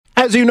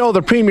As you know,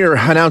 the Premier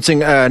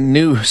announcing a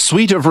new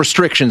suite of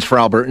restrictions for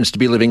Albertans to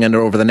be living under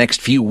over the next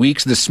few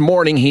weeks. This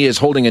morning, he is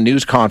holding a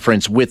news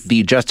conference with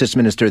the Justice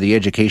Minister, the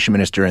Education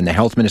Minister and the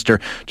Health Minister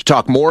to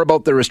talk more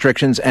about the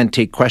restrictions and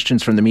take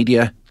questions from the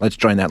media. Let's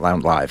join that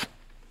live.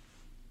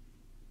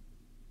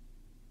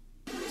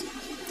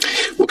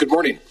 Well, good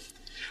morning.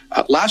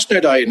 Last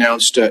night, I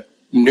announced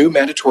new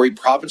mandatory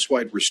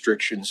province-wide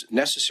restrictions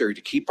necessary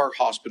to keep our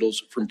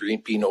hospitals from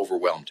being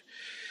overwhelmed.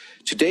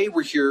 Today,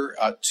 we're here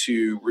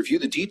to review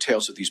the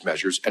details of these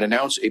measures and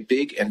announce a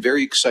big and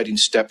very exciting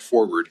step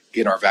forward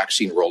in our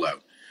vaccine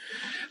rollout.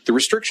 The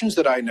restrictions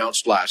that I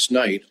announced last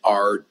night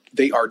are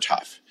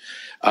tough,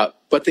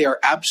 but they are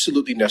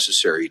absolutely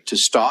necessary to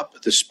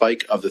stop the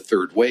spike of the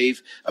third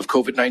wave of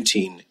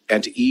COVID-19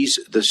 and to ease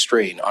the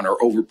strain on our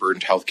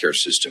overburdened healthcare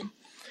system.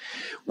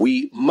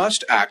 We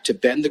must act to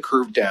bend the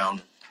curve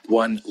down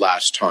one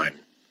last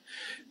time.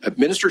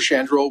 Minister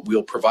Shandro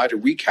will provide a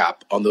recap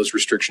on those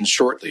restrictions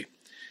shortly.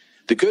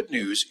 The good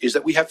news is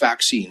that we have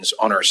vaccines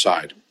on our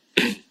side.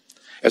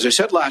 As I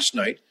said last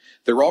night,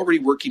 they're already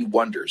working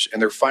wonders,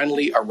 and they're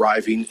finally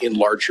arriving in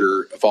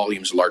larger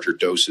volumes, larger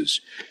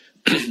doses.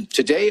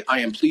 Today,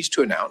 I am pleased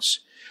to announce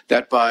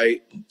that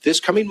by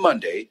this coming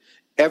Monday,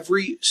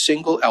 every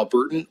single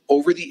Albertan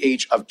over the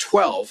age of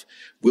 12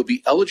 will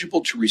be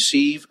eligible to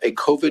receive a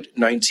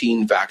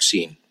COVID-19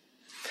 vaccine.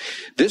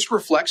 This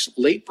reflects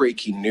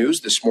late-breaking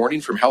news this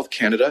morning from Health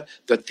Canada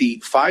that the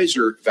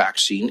Pfizer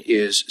vaccine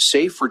is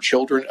safe for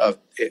children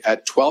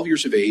at 12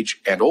 years of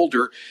age and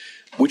older,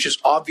 which is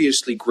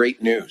obviously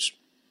great news.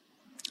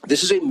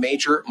 This is a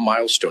major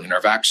milestone in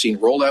our vaccine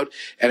rollout,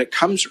 and it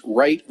comes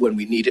right when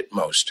we need it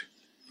most.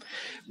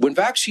 When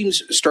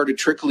vaccines started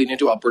trickling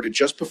into Alberta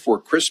just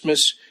before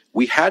Christmas,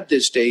 we had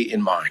this day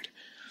in mind.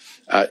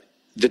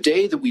 The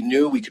day that we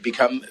knew we could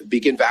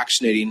begin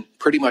vaccinating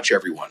pretty much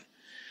everyone.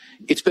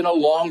 It's been a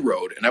long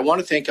road, and I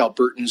want to thank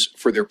Albertans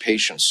for their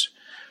patience.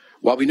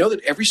 While we know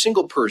that every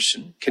single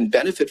person can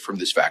benefit from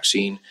this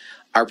vaccine,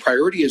 our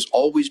priority has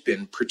always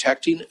been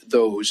protecting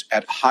those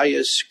at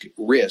highest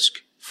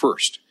risk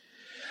first.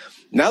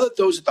 Now that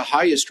those at the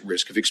highest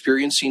risk of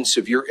experiencing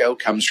severe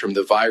outcomes from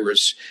the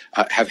virus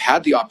have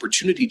had the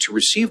opportunity to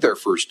receive their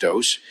first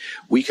dose,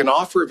 we can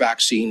offer a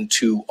vaccine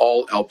to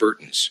all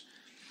Albertans.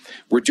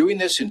 We're doing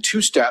this in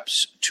 2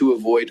 steps to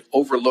avoid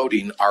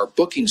overloading our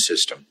booking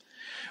system.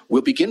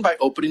 We'll begin by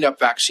opening up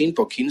vaccine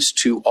bookings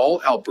to all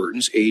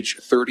Albertans age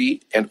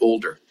 30 and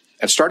older.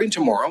 And starting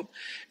tomorrow,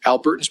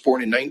 Albertans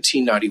born in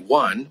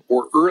 1991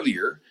 or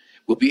earlier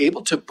will be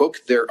able to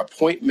book their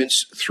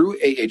appointments through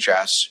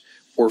AHS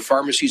or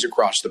pharmacies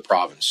across the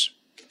province.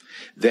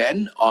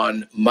 Then,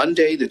 on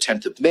Monday, the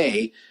 10th of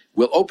May,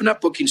 we'll open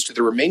up bookings to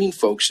the remaining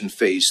folks in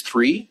Phase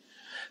 3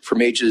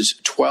 from ages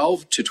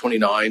 12 to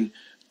 29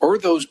 or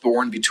those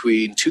born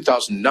between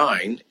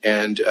 2009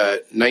 and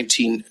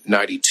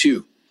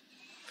 1992.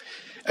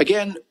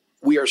 Again,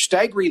 we are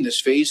staggering this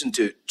phase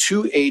into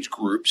 2 age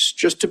groups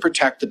just to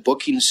protect the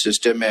booking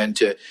system and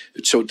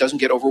so it doesn't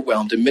get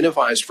overwhelmed and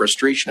minimize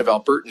frustration of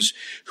Albertans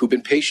who've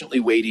been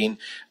patiently waiting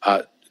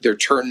their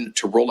turn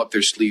to roll up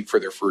their sleeve for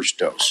their first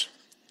dose.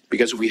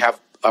 Because if we have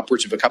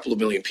upwards of a couple of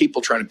million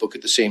people trying to book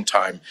at the same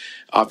time,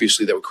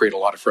 obviously that would create a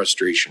lot of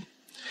frustration.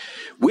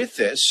 With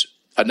this,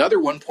 another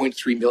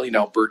 1.3 million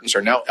Albertans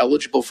are now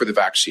eligible for the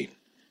vaccine.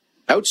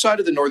 Outside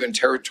of the Northern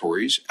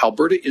Territories,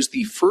 Alberta is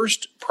the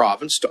first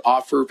province to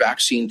offer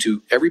vaccine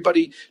to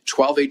everybody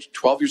 12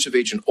 years of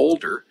age and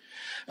older,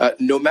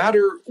 no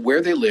matter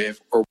where they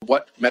live or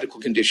what medical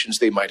conditions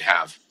they might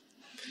have.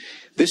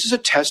 This is a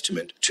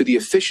testament to the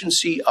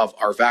efficiency of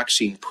our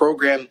vaccine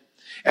program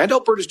and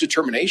Alberta's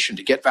determination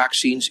to get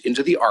vaccines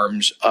into the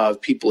arms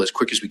of people as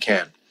quick as we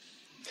can.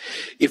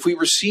 If we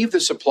receive the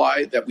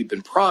supply that we've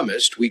been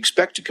promised, we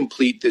expect to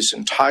complete this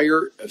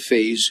entire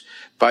phase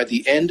by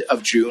the end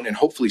of June and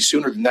hopefully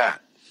sooner than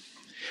that.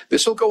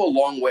 This will go a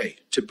long way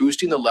to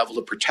boosting the level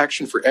of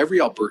protection for every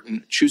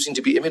Albertan choosing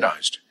to be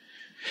immunized.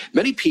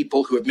 Many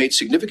people who have made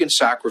significant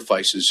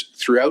sacrifices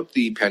throughout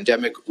the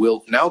pandemic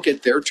will now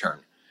get their turn.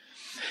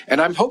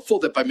 And I'm hopeful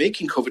that by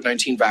making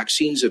COVID-19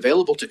 vaccines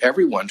available to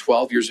everyone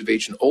 12 years of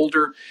age and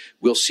older,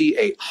 we'll see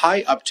a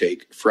high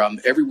uptake from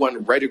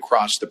everyone right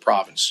across the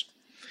province.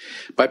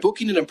 By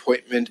booking an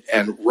appointment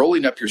and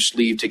rolling up your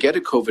sleeve to get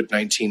a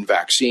COVID-19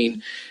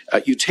 vaccine,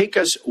 you take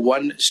us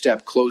one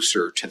step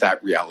closer to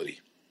that reality.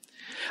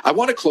 I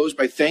want to close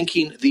by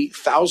thanking the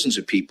thousands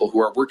of people who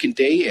are working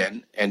day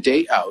in and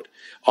day out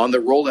on the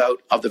rollout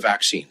of the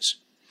vaccines.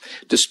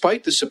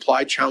 Despite the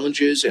supply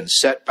challenges and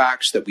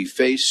setbacks that we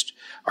faced,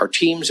 our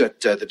teams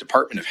at the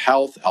Department of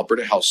Health,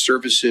 Alberta Health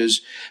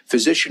Services,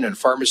 physician and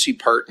pharmacy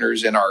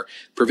partners, and our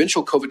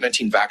provincial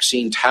COVID-19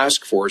 vaccine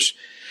task force,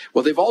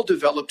 well, they've all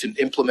developed and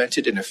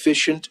implemented an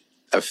efficient,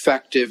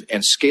 effective,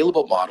 and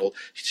scalable model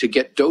to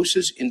get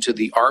doses into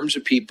the arms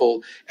of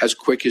people as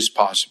quick as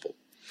possible.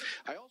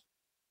 I also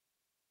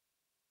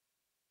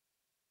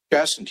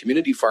and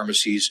community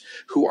pharmacies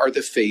who are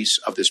the face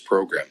of this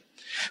program.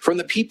 From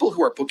the people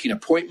who are booking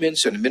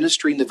appointments and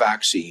administering the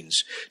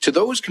vaccines to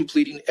those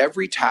completing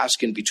every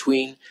task in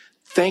between,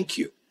 thank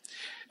you.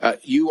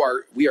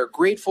 We are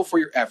grateful for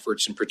your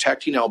efforts in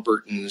protecting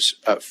Albertans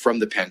from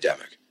the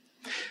pandemic.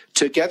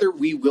 Together,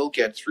 we will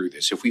get through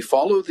this. If we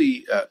follow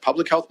the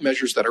public health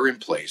measures that are in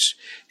place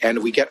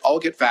and we all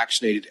get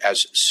vaccinated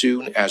as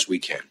soon as we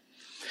can.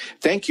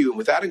 Thank you. And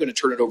with that, I'm going to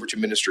turn it over to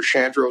Minister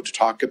Shandro to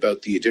talk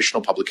about the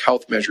additional public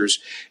health measures.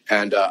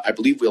 And I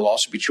believe we'll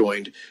also be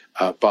joined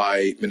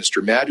by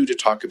Minister Madhu to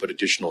talk about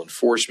additional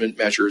enforcement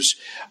measures.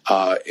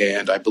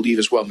 And I believe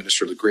as well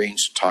Minister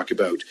LaGrange to talk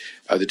about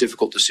the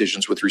difficult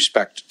decisions with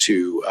respect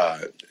to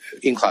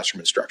in-classroom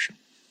instruction.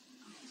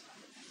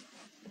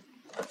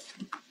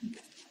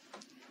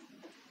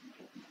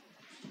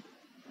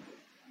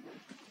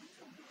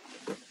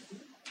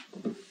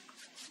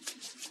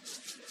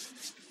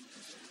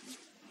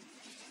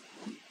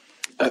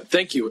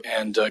 Thank you,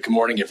 and good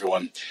morning,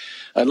 everyone.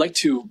 I'd like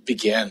to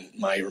begin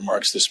my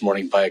remarks this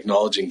morning by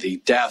acknowledging the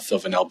death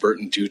of an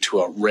Albertan due to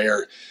a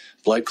rare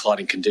blood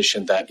clotting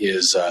condition that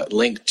is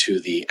linked to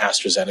the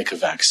AstraZeneca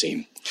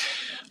vaccine.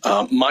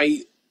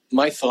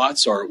 My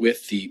thoughts are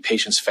with the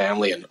patient's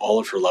family and all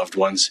of her loved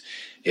ones.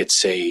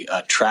 It's a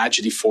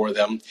tragedy for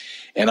them,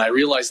 and I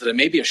realize that it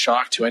may be a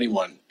shock to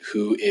anyone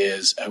who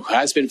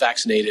has been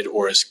vaccinated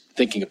or is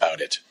thinking about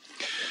it.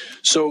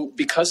 So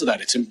because of that,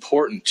 it's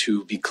important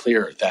to be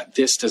clear that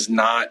this does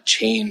not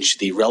change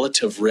the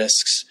relative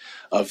risks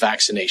of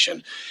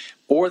vaccination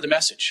or the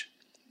message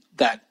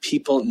that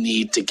people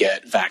need to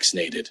get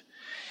vaccinated.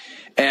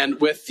 And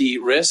with the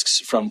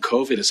risks from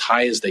COVID as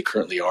high as they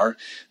currently are,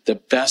 the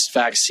best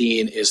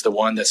vaccine is the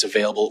one that's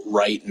available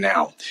right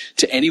now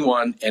to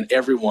anyone and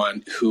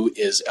everyone who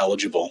is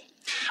eligible.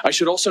 I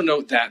should also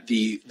note that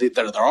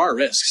there are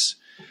risks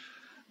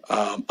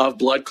of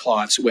blood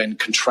clots when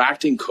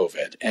contracting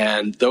COVID,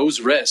 and those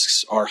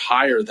risks are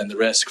higher than the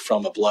risk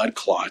from a blood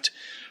clot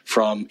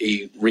from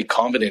a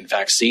recombinant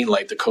vaccine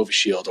like the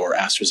Covishield or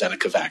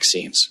AstraZeneca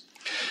vaccines.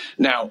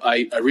 Now,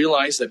 I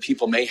realize that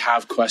people may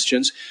have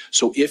questions,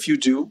 so if you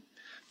do,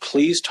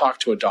 please talk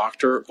to a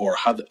doctor or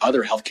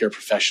other healthcare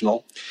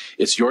professional.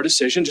 It's your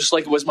decision, just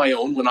like it was my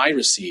own when I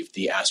received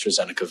the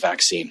AstraZeneca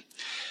vaccine.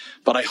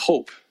 But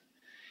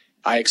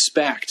I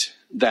expect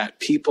that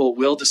people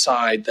will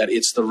decide that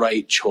it's the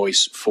right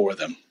choice for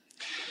them.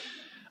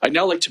 I'd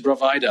now like to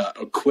provide a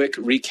quick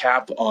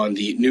recap on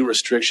the new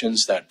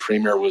restrictions that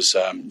Premier was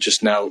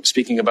just now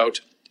speaking about.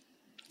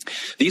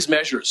 These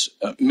measures,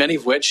 many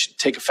of which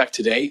take effect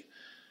today,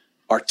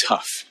 are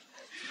tough,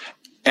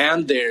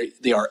 and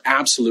they are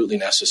absolutely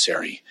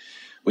necessary.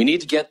 We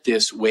need to get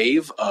this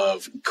wave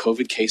of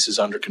COVID cases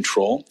under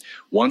control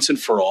once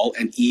and for all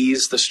and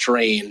ease the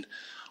strain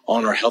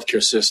on our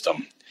healthcare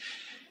system.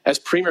 As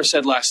Premier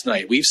said last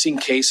night, we've seen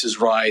cases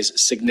rise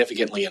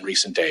significantly in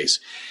recent days.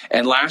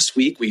 And last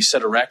week, we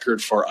set a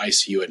record for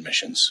ICU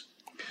admissions.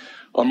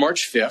 On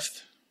March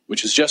 5th,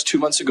 which is just 2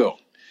 months ago,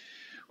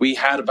 we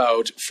had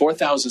about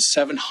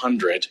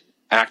 4,700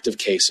 active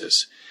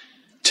cases.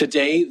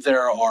 Today,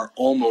 there are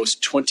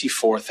almost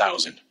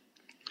 24,000.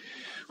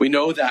 We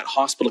know that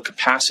hospital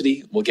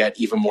capacity will get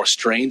even more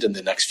strained in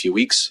the next few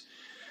weeks.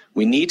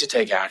 We need to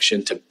take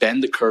action to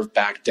bend the curve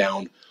back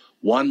down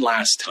one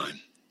last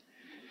time.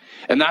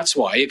 And that's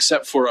why,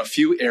 except for a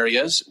few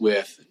areas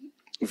with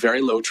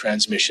very low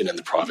transmission in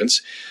the province,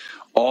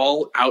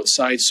 all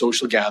outside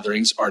social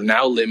gatherings are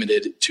now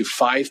limited to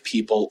 5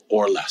 people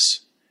or less.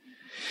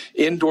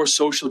 Indoor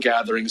social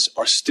gatherings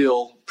are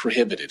still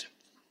prohibited.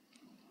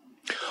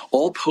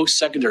 All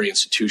post-secondary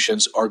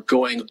institutions are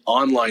going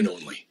online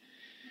only.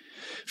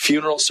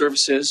 Funeral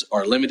services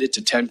are limited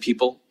to 10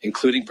 people,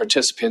 including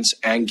participants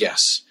and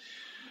guests.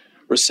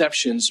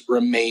 Receptions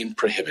remain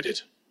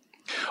prohibited.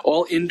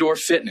 All indoor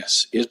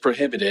fitness is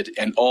prohibited,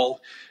 and all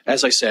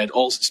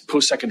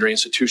post-secondary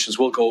institutions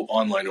will go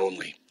online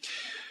only.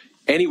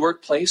 Any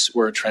workplace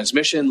where a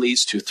transmission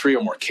leads to 3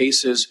 or more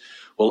cases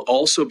will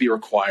also be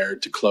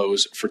required to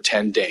close for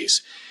 10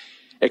 days,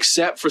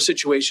 except for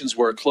situations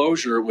where a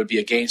closure would be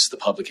against the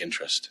public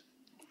interest.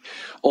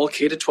 All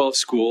K-12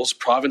 schools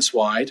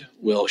province-wide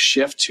will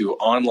shift to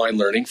online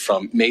learning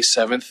from May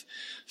 7th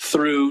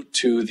through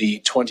to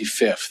the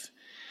 25th.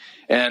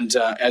 And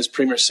as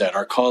Premier said,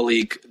 our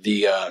colleague,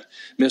 the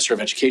Minister of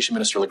Education,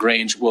 Minister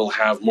LaGrange, will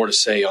have more to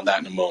say on that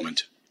in a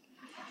moment.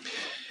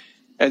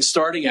 And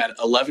starting at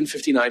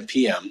 11:59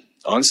 p.m.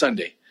 on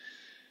Sunday,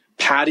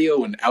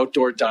 patio and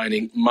outdoor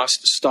dining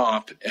must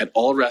stop at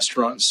all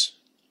restaurants,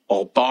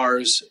 all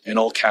bars, and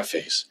all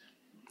cafes.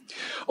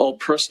 All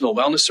personal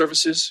wellness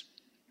services,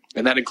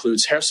 and that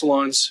includes hair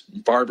salons,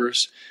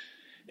 barbers,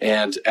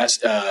 and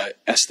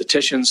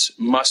estheticians,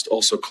 must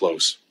also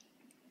close.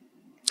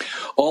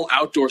 All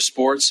outdoor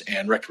sports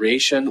and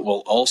recreation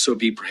will also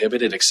be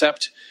prohibited,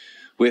 except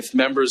with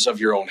members of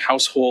your own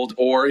household,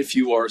 or if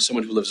you are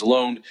someone who lives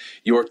alone,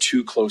 your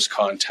 2 close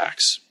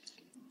contacts.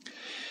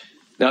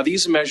 Now,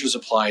 these measures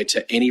apply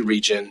to any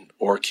region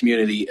or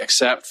community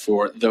except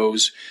for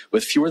those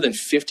with fewer than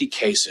 50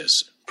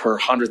 cases per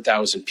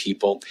 100,000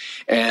 people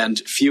and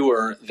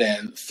fewer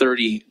than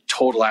 30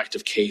 total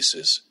active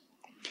cases.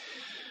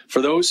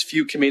 For those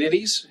few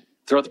communities,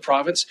 throughout the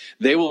province,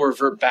 they will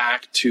revert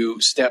back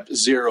to step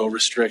 0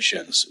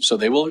 restrictions. So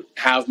they will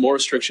have more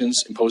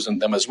restrictions imposed on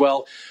them as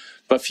well,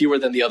 but fewer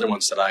than the other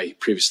ones that I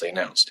previously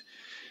announced.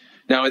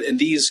 Now, in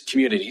these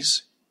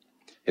communities,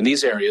 in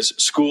these areas,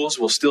 schools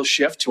will still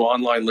shift to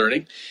online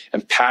learning,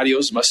 and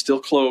patios must still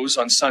close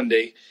on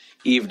Sunday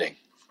evening.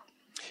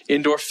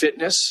 Indoor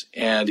fitness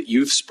and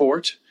youth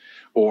sport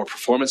or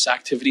performance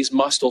activities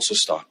must also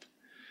stop.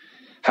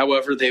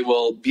 However, they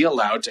will be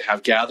allowed to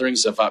have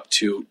gatherings of up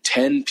to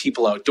 10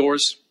 people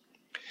outdoors,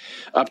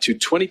 up to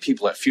 20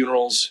 people at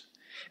funerals,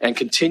 and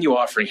continue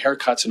offering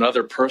haircuts and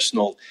other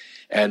personal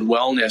and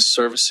wellness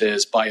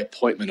services by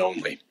appointment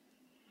only.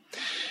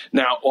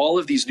 Now, all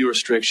of these new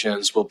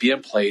restrictions will be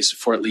in place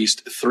for at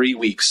least 3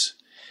 weeks,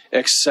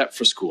 except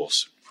for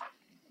schools.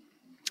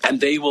 And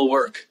they will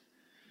work.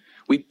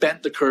 We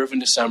bent the curve in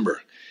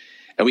December,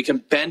 and we can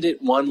bend it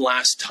one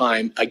last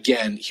time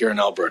again here in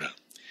Alberta.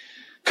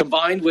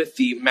 Combined with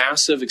the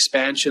massive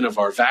expansion of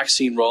our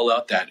vaccine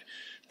rollout that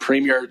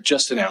Premier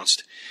just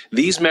announced,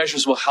 these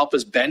measures will help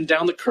us bend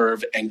down the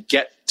curve and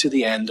get to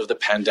the end of the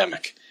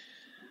pandemic.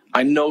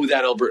 I know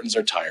that Albertans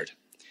are tired,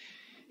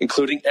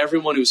 including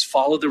everyone who's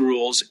followed the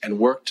rules and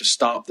worked to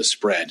stop the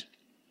spread.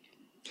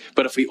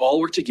 But if we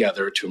all work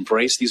together to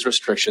embrace these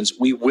restrictions,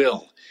 we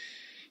will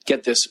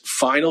get this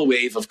final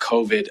wave of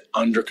COVID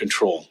under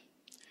control.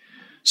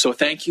 So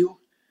thank you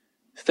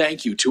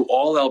to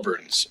all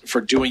Albertans for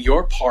doing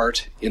your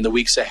part in the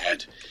weeks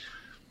ahead.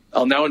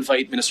 I'll now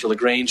invite Minister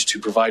LaGrange to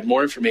provide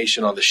more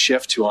information on the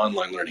shift to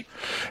online learning.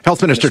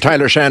 Health Minister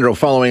Tyler Shandro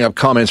following up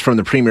comments from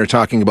the Premier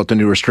talking about the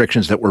new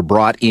restrictions that were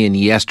brought in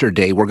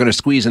yesterday. We're going to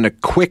squeeze in a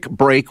quick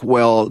break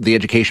while the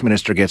Education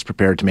Minister gets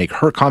prepared to make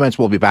her comments.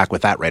 We'll be back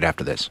with that right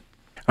after this.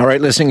 All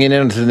right, listening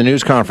in to the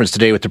news conference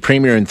today with the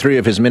Premier and 3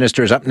 of his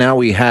ministers. Up now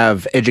we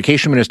have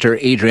Education Minister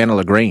Adriana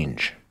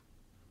LaGrange.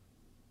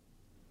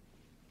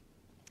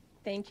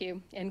 Thank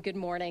you, and good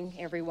morning,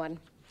 everyone.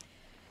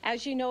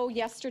 As you know,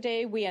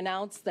 yesterday we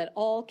announced that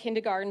all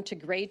kindergarten to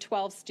grade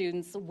 12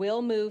 students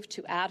will move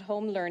to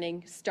at-home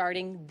learning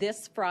starting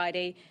this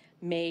Friday,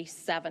 May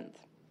 7th.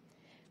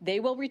 They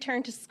will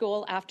return to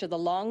school after the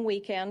long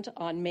weekend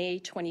on May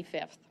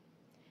 25th.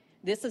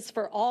 This is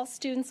for all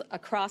students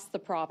across the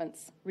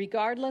province,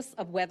 regardless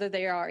of whether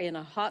they are in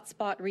a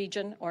hotspot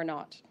region or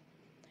not.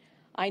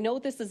 I know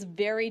this is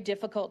very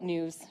difficult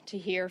news to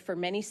hear for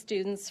many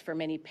students, for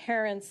many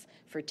parents,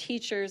 for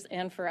teachers,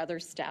 and for other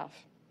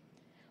staff.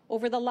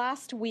 Over the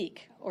last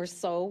week or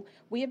so,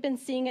 we have been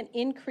seeing an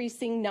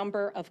increasing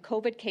number of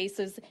COVID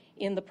cases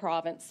in the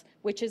province,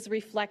 which is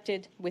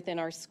reflected within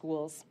our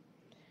schools.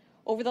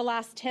 Over the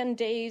last 10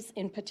 days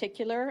in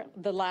particular,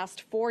 the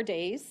last 4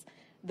 days,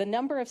 the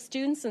number of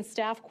students and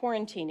staff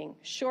quarantining,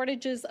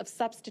 shortages of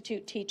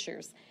substitute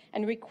teachers,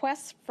 and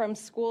requests from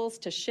schools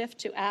to shift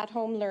to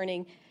at-home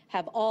learning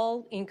have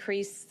all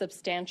increased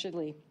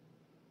substantially.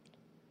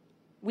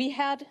 We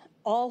had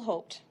all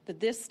hoped that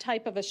this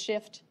type of a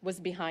shift was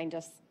behind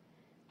us.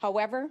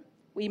 However,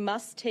 we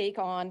must take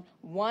on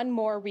one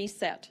more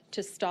reset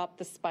to stop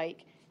the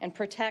spike and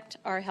protect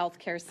our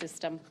healthcare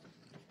system.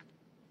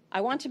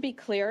 I want to be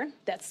clear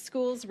that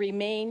schools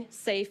remain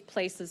safe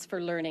places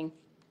for learning,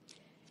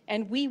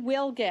 and we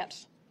will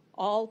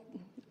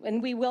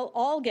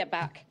all get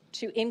back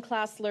to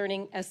in-class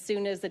learning as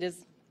soon as it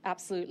is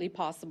absolutely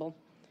possible.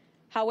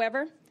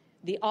 However,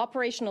 the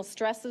operational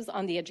stresses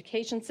on the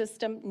education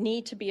system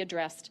need to be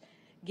addressed,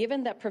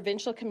 given that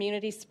provincial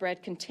community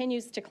spread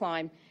continues to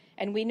climb,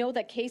 and we know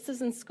that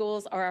cases in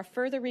schools are a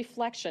further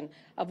reflection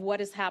of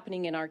what is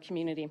happening in our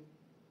community.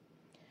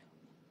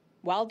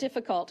 While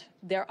difficult,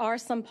 there are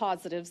some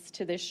positives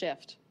to this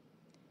shift.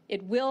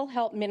 It will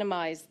help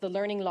minimize the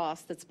learning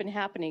loss that's been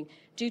happening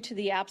due to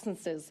the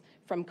absences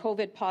from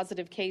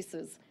COVID-positive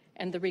cases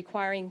and the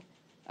requiring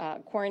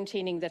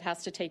quarantining that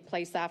has to take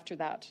place after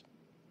that.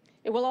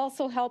 It will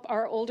also help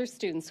our older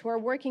students who are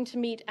working to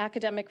meet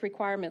academic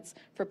requirements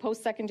for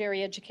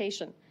post-secondary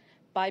education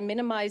by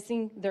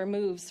minimizing their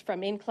moves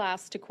from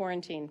in-class to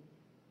quarantine.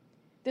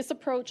 This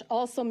approach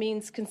also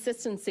means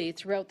consistency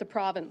throughout the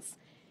province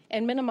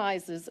and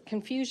minimizes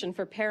confusion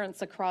for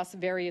parents across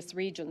various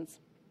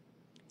regions.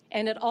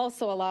 And it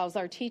also allows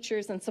our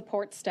teachers and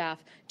support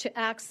staff to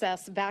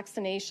access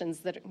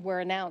vaccinations that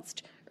were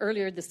announced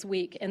earlier this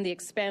week and the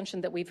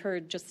expansion that we've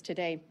heard just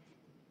today.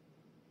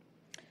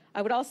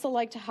 I would also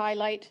like to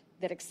highlight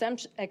that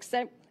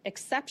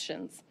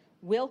exceptions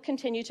will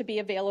continue to be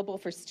available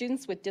for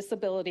students with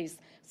disabilities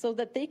so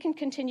that they can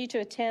continue to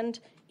attend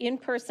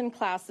in-person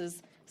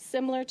classes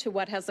similar to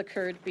what has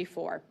occurred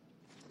before.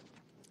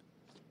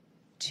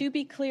 To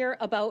be clear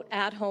about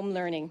at-home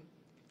learning,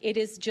 it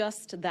is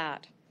just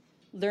that,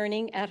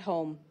 learning at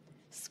home.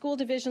 School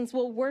divisions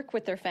will work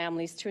with their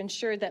families to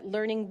ensure that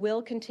learning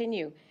will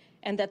continue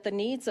and that the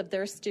needs of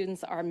their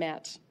students are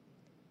met.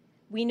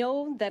 We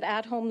know that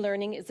at-home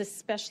learning is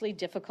especially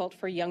difficult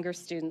for younger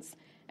students,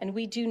 and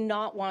we do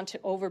not want to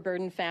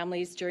overburden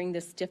families during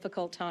this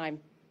difficult time.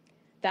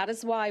 That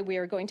is why we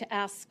are going to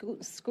ask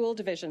school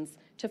divisions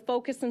to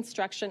focus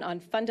instruction on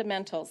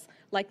fundamentals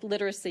like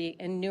literacy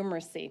and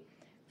numeracy,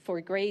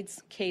 for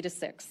grades K to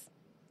 6.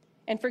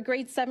 And for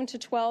grades 7 to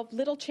 12,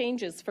 little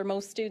changes for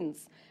most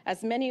students,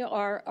 as many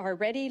are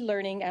already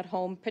learning at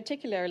home,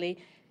 particularly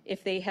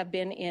if they have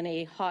been in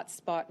a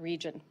hotspot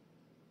region.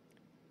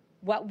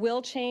 What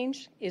will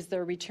change is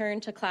the return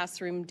to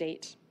classroom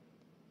date.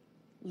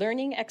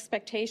 Learning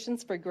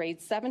expectations for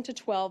grades 7 to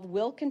 12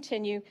 will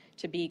continue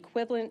to be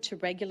equivalent to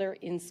regular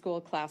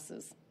in-school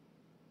classes.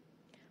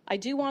 I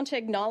do want to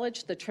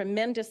acknowledge the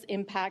tremendous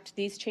impact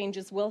these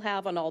changes will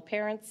have on all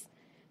parents,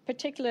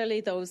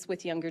 particularly those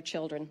with younger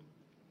children.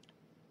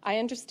 I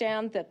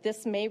understand that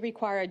this may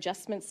require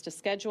adjustments to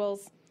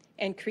schedules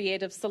and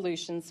creative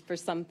solutions for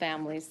some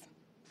families.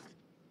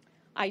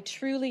 I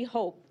truly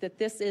hope that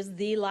this is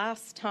the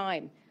last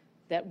time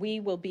that we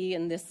will be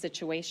in this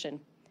situation,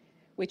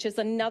 which is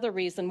another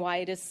reason why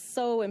it is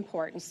so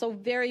important, so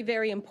very,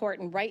 very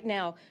important right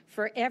now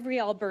for every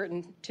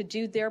Albertan to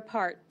do their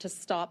part to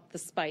stop the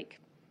spike.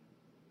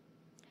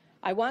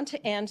 I want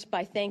to end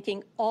by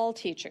thanking all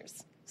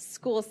teachers,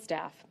 school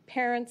staff,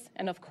 parents,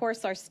 and of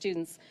course our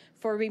students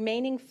for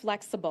remaining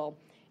flexible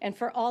and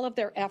for all of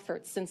their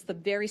efforts since the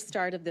very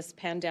start of this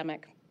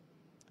pandemic.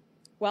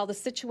 While the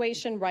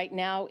situation right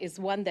now is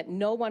one that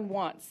no one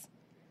wants,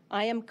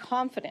 I am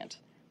confident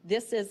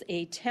this is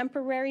a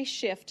temporary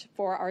shift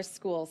for our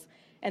schools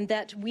and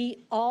that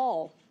we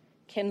all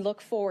can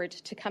look forward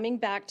to coming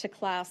back to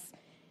class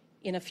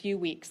in a few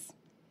weeks.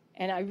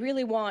 And I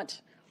really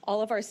want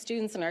all of our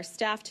students and our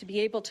staff to be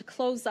able to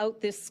close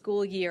out this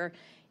school year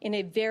in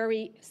a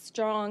very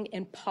strong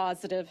and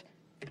positive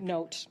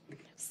note.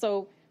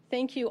 So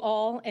thank you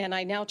all, and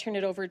I now turn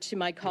it over to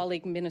my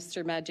colleague,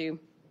 Minister Madu.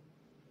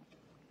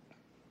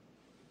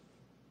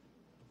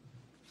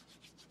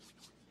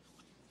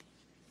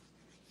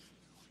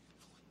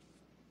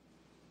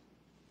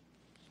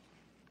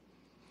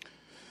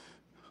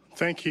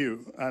 Thank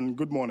you, and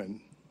good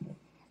morning.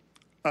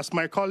 As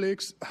my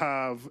colleagues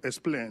have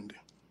explained,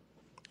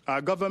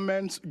 our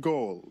government's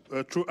goal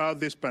throughout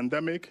this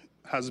pandemic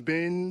has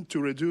been to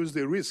reduce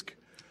the risk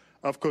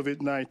of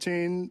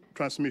COVID-19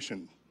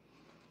 transmission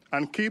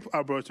and keep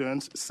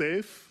Albertans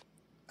safe,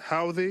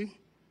 healthy,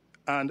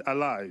 and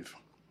alive.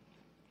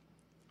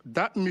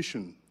 That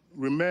mission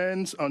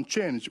remains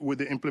unchanged with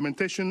the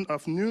implementation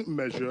of new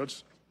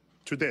measures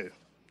today.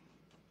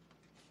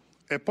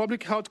 A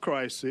public health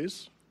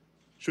crisis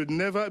should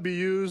never be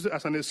used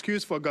as an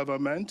excuse for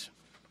government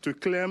to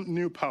claim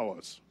new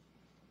powers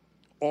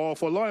or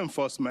for law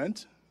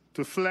enforcement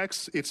to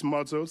flex its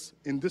muscles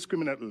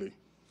indiscriminately.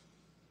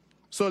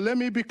 So let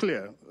me be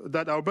clear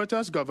that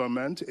Alberta's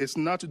government is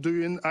not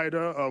doing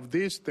either of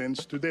these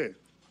things today.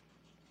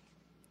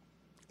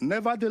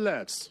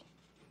 Nevertheless,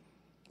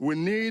 we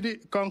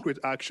need concrete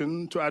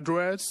action to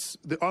address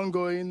the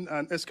ongoing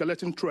and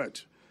escalating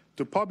threat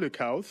to public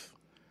health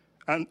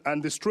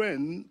and the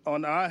strain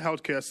on our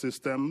healthcare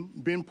system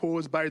being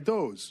posed by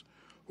those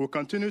who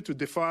continue to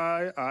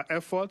defy our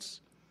efforts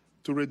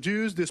to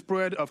reduce the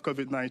spread of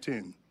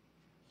COVID-19.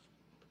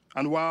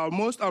 And while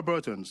most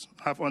Albertans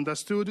have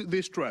understood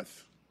this threat,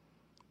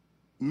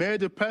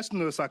 made the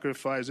personal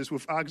sacrifices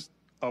we've asked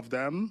of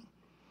them,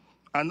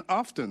 and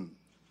often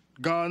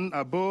gone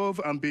above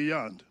and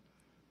beyond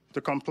to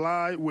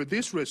comply with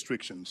these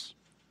restrictions,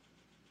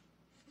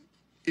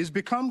 it's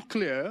become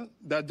clear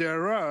that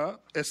there are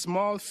a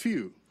small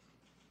few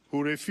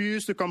who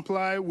refuse to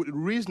comply with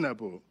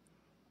reasonable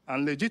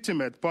and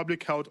legitimate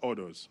public health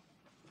orders.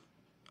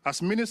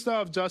 As Minister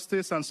of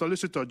Justice and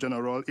Solicitor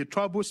General, it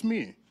troubles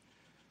me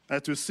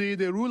to see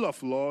the rule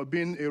of law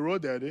being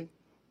eroded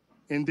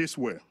in this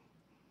way.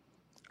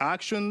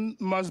 Action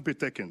must be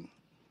taken,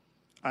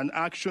 and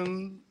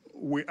action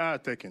we are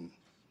taking.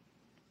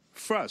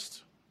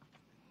 First,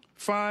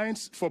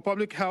 fines for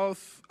Public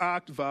Health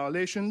Act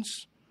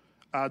violations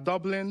are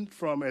doubling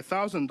from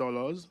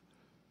 $1,000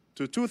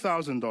 to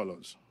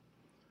 $2,000.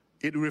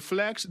 It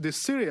reflects the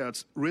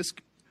serious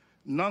risk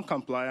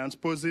non-compliance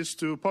poses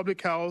to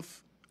public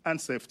health and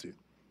safety.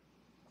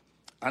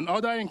 An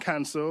order in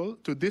council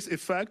to this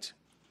effect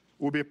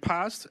will be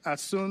passed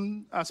as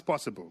soon as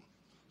possible.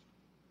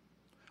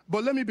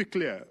 But let me be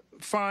clear,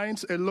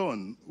 fines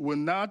alone will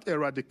not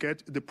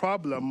eradicate the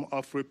problem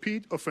of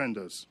repeat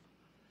offenders.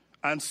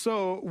 And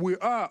so we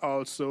are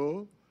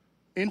also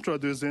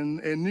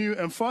introducing a new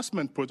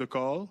enforcement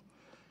protocol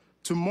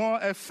to more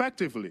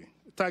effectively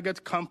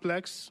target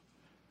complex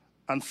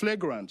and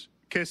flagrant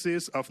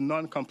cases of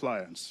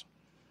non-compliance.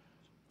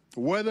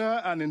 Whether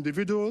an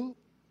individual,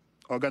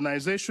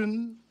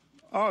 organization,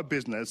 or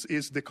business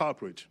is the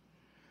culprit,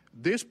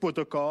 this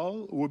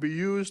protocol will be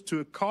used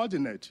to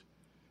coordinate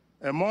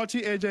a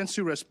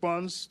multi-agency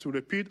response to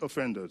repeat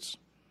offenders.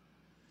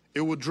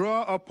 It will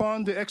draw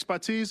upon the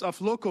expertise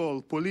of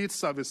local police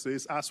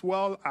services as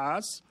well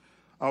as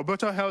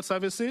Alberta Health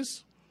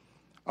Services,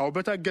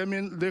 Alberta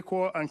Gaming,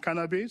 Liquor and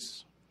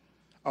Cannabis,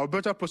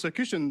 Alberta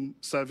Prosecution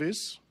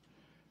Service,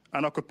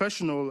 and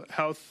Occupational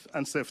Health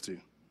and Safety.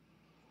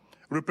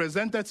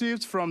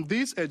 Representatives from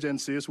these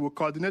agencies will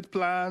coordinate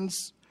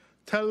plans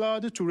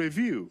tailored to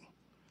review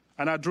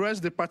and address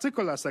the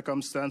particular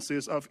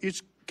circumstances of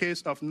each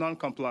case of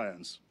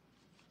non-compliance.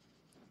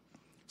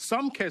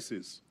 Some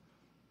cases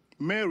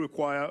may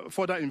require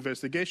further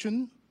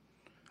investigation,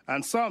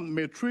 and some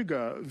may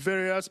trigger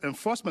various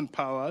enforcement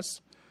powers,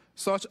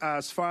 such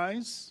as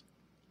fines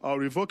or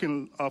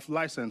revoking of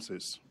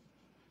licenses.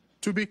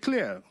 To be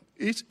clear,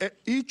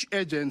 each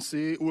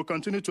agency will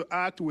continue to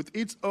act with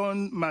its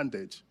own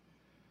mandate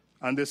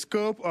and the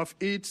scope of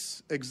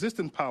its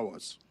existing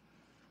powers.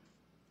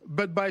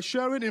 But by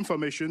sharing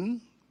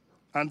information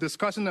and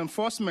discussing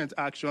enforcement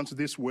actions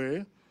this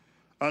way,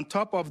 on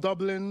top of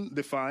doubling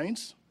the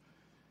fines,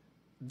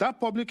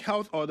 that public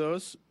health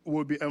orders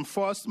will be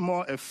enforced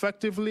more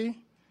effectively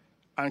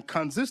and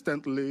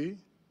consistently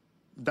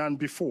than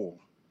before.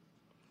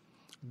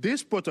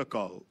 This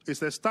protocol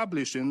is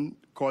establishing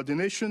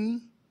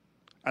coordination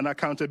and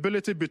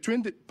accountability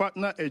between the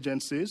partner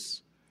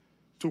agencies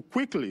to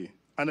quickly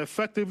and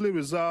effectively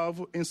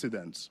resolve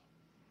incidents.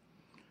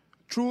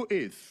 Through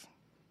it,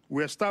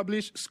 we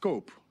establish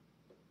scope,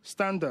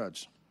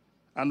 standards,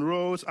 and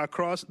roles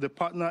across the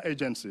partner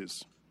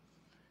agencies.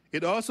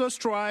 It also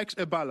strikes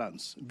a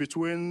balance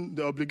between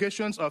the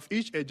obligations of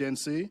each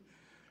agency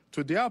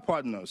to their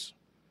partners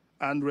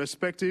and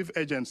respective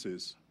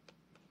agencies.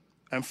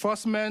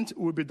 Enforcement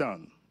will be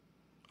done,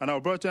 and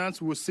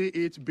Albertans will see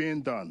it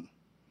being done.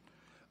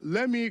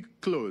 Let me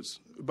close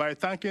by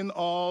thanking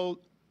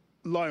all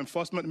law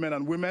enforcement men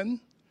and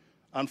women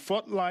and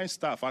frontline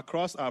staff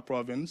across our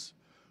province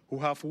who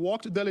have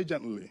worked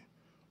diligently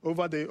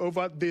over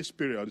this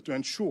period to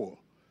ensure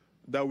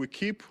that we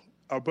keep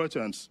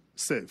Albertans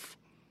safe.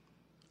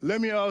 Let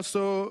me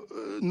also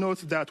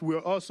note that we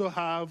also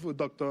have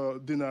Dr.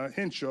 Dina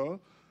Hinshaw,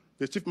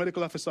 the Chief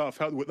Medical Officer of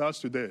Health, with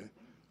us today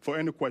for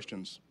any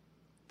questions.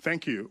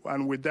 Thank you.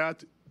 And with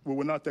that, we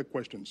will now take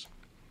questions.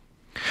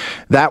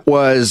 That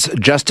was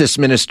Justice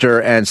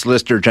Minister and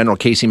Solicitor General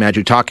Casey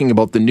Madju talking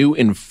about the new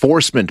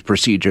enforcement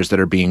procedures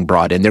that are being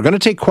brought in. They're going to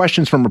take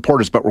questions from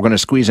reporters, but we're going to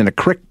squeeze in a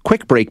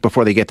quick break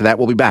before they get to that.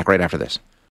 We'll be back right after this.